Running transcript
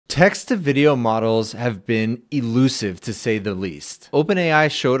Text to video models have been elusive to say the least. OpenAI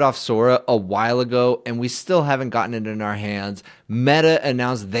showed off Sora a while ago and we still haven't gotten it in our hands. Meta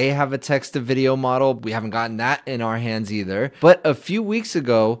announced they have a text to video model. We haven't gotten that in our hands either. But a few weeks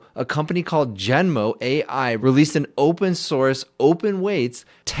ago, a company called Genmo AI released an open source, open weights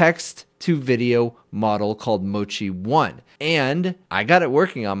text to video model called Mochi-1. And I got it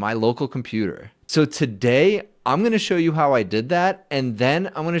working on my local computer. So today, I'm going to show you how I did that, and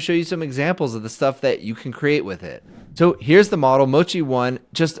then I'm going to show you some examples of the stuff that you can create with it. So here's the model, Mochi-1.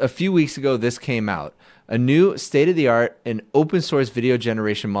 Just a few weeks ago, this came out. A new state-of-the-art and open source video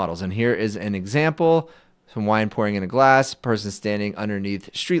generation models. And here is an example. Some wine pouring in a glass, person standing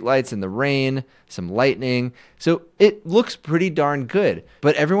underneath streetlights in the rain, some lightning. So it looks pretty darn good.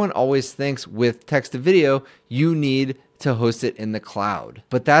 But everyone always thinks with text to video, you need to host it in the cloud.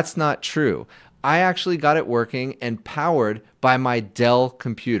 But that's not true. I actually got it working and powered by my Dell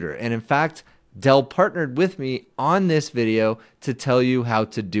computer. And in fact, Dell partnered with me on this video to tell you how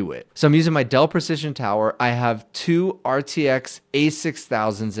to do it. So I'm using my Dell Precision Tower. I have two RTX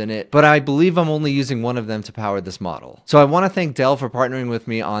A6000s in it, but I believe I'm only using one of them to power this model. So I want to thank Dell for partnering with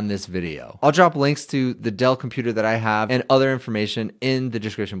me on this video. I'll drop links to the Dell computer that I have and other information in the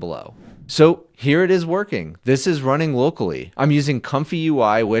description below. So here it is working. This is running locally. I'm using Comfy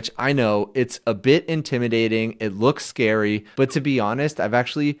UI, which I know it's a bit intimidating. It looks scary, but to be honest, I've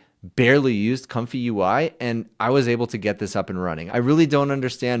actually barely used Comfy UI and I was able to get this up and running. I really don't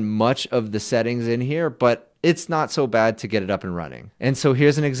understand much of the settings in here, but it's not so bad to get it up and running. And so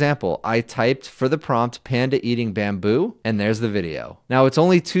here's an example. I typed for the prompt panda eating bamboo, and there's the video. Now it's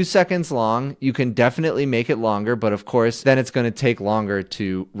only 2 seconds long. You can definitely make it longer, but of course, then it's going to take longer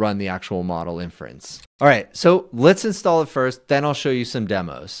to run the actual model inference. All right, so let's install it first, then I'll show you some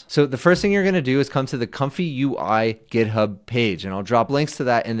demos. So the first thing you're gonna do is come to the Comfy UI GitHub page, and I'll drop links to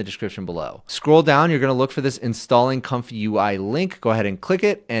that in the description below. Scroll down, you're gonna look for this installing Comfy UI link. Go ahead and click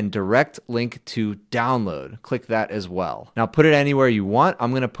it, and direct link to download. Click that as well. Now put it anywhere you want.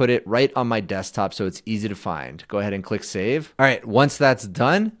 I'm gonna put it right on my desktop so it's easy to find. Go ahead and click save. All right, once that's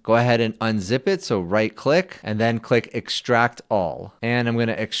done, go ahead and unzip it. So right click, and then click extract all. And I'm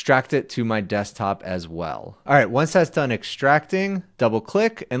gonna extract it to my desktop as well. All right, once that's done extracting, double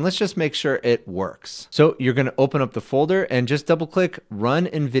click, and let's just make sure it works. So you're gonna open up the folder and just double click run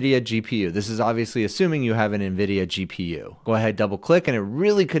NVIDIA GPU. This is obviously assuming you have an NVIDIA GPU. Go ahead, double click, and it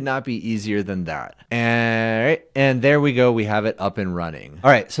really could not be easier than that. And there we go, we have it up and running.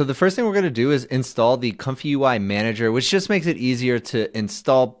 All right, so the first thing we're gonna do is install the Comfy UI Manager, which just makes it easier to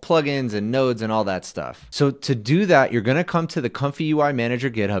install plugins and nodes and all that stuff. So to do that, you're gonna come to the Comfy UI Manager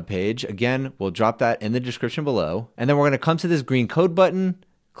GitHub page. Again, we'll drop that in the description below. And then we're going to come to this green code button,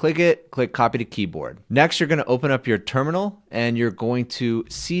 click it, click copy to keyboard. Next, you're going to open up your terminal and you're going to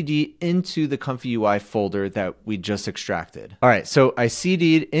CD into the Comfy UI folder that we just extracted. All right, so I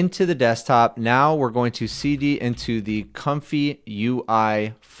CD'd into the desktop. Now we're going to CD into the Comfy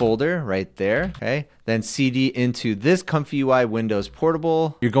UI folder right there, okay? Then CD into this Comfy UI Windows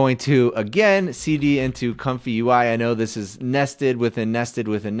Portable. You're going to, again, CD into Comfy UI. I know this is nested within nested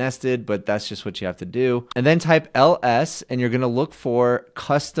within nested, but that's just what you have to do. And then type ls, and you're going to look for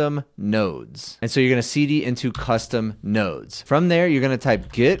custom nodes. And so you're going to CD into custom nodes. From there, you're going to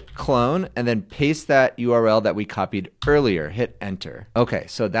type git clone, and then paste that URL that we copied earlier. Hit enter. Okay,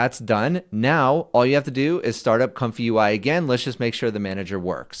 so that's done. Now, all you have to do is start up Comfy UI again. Let's just make sure the manager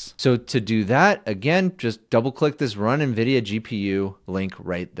works. So to do that, again, just double click this run NVIDIA GPU link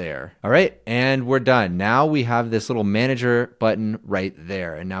right there. All right, and we're done. Now we have this little manager button right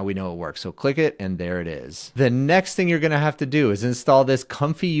there, and now we know it works. So click it, and there it is. The next thing you're gonna have to do is install this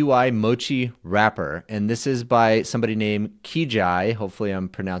Comfy UI Mochi wrapper, and this is by somebody named Kijai. Hopefully I'm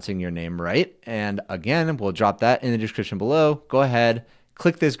pronouncing your name right. And again, we'll drop that in the description below. Go ahead,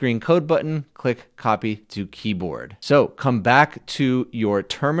 click this green code button, click copy to keyboard. So come back to your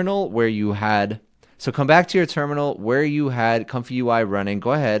terminal where you had Comfy UI running.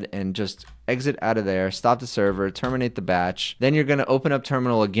 Go ahead and just exit out of there, stop the server, terminate the batch. Then you're gonna open up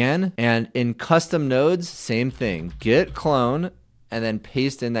terminal again, and in custom nodes, same thing. Git clone, and then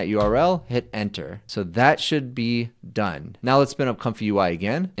paste in that URL, hit enter. So that should be done. Now let's spin up Comfy UI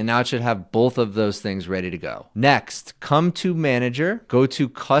again, and now it should have both of those things ready to go. Next, come to Manager, go to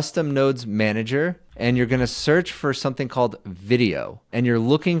Custom Nodes Manager, and you're gonna search for something called video. And you're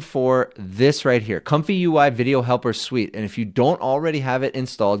looking for this right here, Comfy UI Video Helper Suite. And if you don't already have it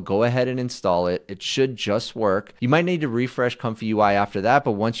installed, go ahead and install it. It should just work. You might need to refresh Comfy UI after that,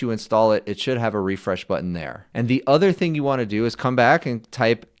 but once you install it, it should have a refresh button there. And the other thing you wanna do is come back and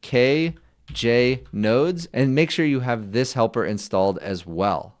type J nodes, and make sure you have this helper installed as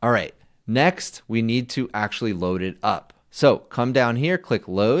well. All right, next we need to actually load it up. So come down here, click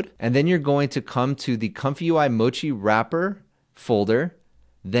load, and then you're going to come to the ComfyUI Mochi wrapper folder.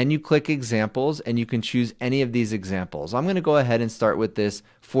 Then you click examples and you can choose any of these examples. I'm going to go ahead and start with this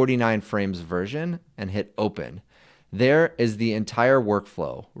 49 frames version and hit open. There is the entire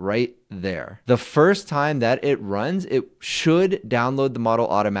workflow right there. The first time that it runs, it should download the model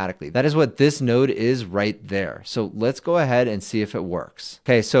automatically. That is what this node is right there. So let's go ahead and see if it works.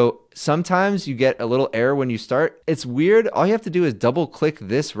 Okay, so sometimes you get a little error when you start. It's weird. All you have to do is double click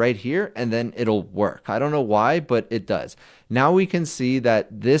this right here and then it'll work. I don't know why, but it does. Now we can see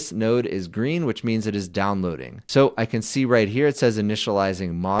that this node is green, which means it is downloading. So I can see right here, it says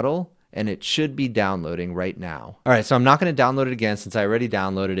initializing model, and it should be downloading right now. All right, so I'm not going to download it again since I already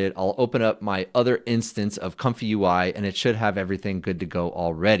downloaded it. I'll open up my other instance of ComfyUI and it should have everything good to go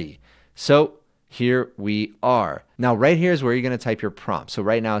already. So here we are. Now right here is where you're going to type your prompt. So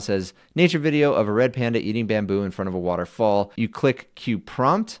right now it says nature video of a red panda eating bamboo in front of a waterfall. You click Q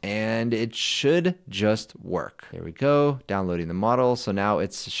prompt and it should just work. There we go, downloading the model. So now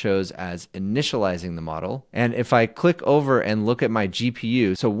it shows as initializing the model. And if I click over and look at my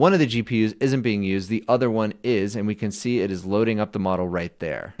GPU, so one of the GPUs isn't being used, the other one is, and we can see it is loading up the model right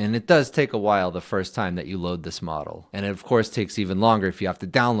there. And it does take a while the first time that you load this model. And it of course takes even longer if you have to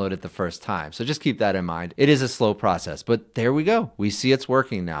download it the first time. So just keep that in mind. It is a slow process, but there we go. We see it's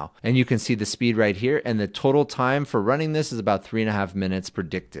working now. And you can see the speed right here, and the total time for running this is about 3.5 minutes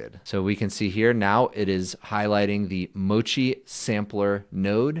predicted. So we can see here now it is highlighting the Mochi sampler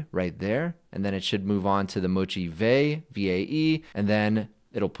node right there. And then it should move on to the Mochi VAE, and then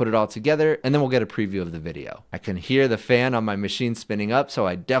it'll put it all together, and then we'll get a preview of the video. I can hear the fan on my machine spinning up, so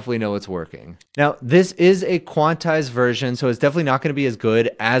I definitely know it's working. Now, this is a quantized version, so it's definitely not going to be as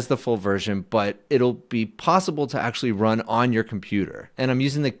good as the full version, but it'll be possible to actually run on your computer. And I'm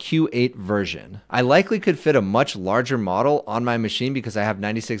using the Q8 version. I likely could fit a much larger model on my machine because I have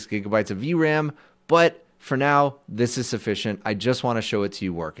 96 gigabytes of VRAM, but for now, this is sufficient. I just want to show it to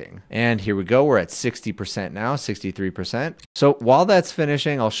you working. And here we go. We're at 60% now, 63%. So while that's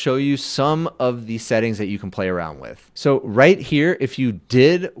finishing, I'll show you some of the settings that you can play around with. So right here, if you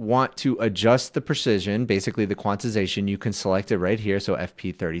did want to adjust the precision, basically the quantization, you can select it right here. So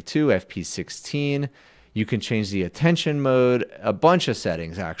FP32, FP16. You can change the attention mode, a bunch of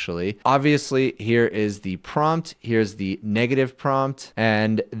settings actually. Obviously, here is the prompt, here's the negative prompt,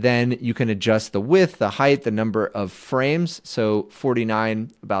 and then you can adjust the width, the height, the number of frames. So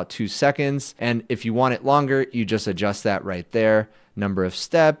 49, about 2 seconds. And if you want it longer, you just adjust that right there. Number of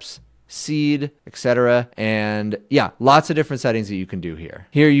steps, seed, etc. And yeah, lots of different settings that you can do here.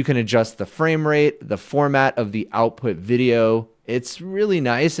 Here you can adjust the frame rate, the format of the output video. It's really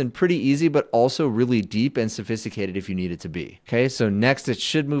nice and pretty easy, but also really deep and sophisticated if you need it to be. Okay, so next it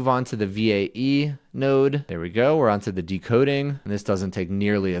should move on to the VAE node. There we go, we're onto the decoding. And this doesn't take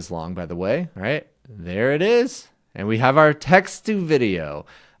nearly as long, by the way. All right, there it is. And we have our text to video.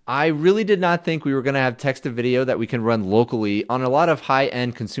 I really did not think we were going to have text to video that we can run locally on a lot of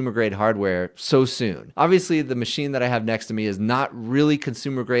high-end consumer-grade hardware so soon. Obviously, the machine that I have next to me is not really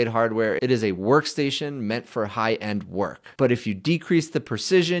consumer-grade hardware. It is a workstation meant for high-end work. But if you decrease the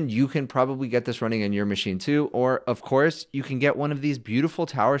precision, you can probably get this running on your machine too. Or, of course, you can get one of these beautiful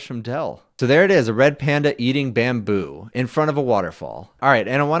towers from Dell. So there it is, a red panda eating bamboo in front of a waterfall. All right,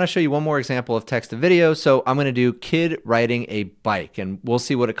 and I want to show you one more example of text to video. So I'm going to do kid riding a bike, and we'll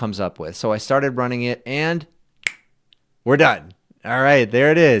see what it comes up with. So I started running it, and we're done. All right,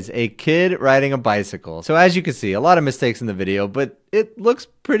 there it is, a kid riding a bicycle. So as you can see, a lot of mistakes in the video, but it looks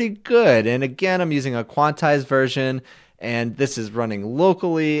pretty good. And again, I'm using a quantized version, and this is running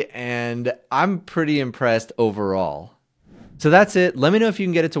locally, and I'm pretty impressed overall. So that's it. Let me know if you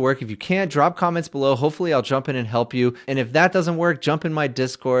can get it to work. If you can't, drop comments below. Hopefully I'll jump in and help you. And if that doesn't work, jump in my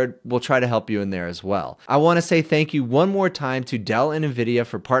Discord. We'll try to help you in there as well. I want to say thank you one more time to Dell and NVIDIA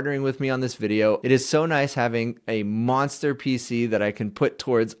for partnering with me on this video. It is so nice having a monster PC that I can put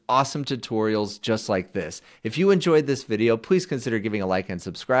towards awesome tutorials just like this. If you enjoyed this video, please consider giving a like and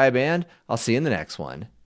subscribe, and I'll see you in the next one.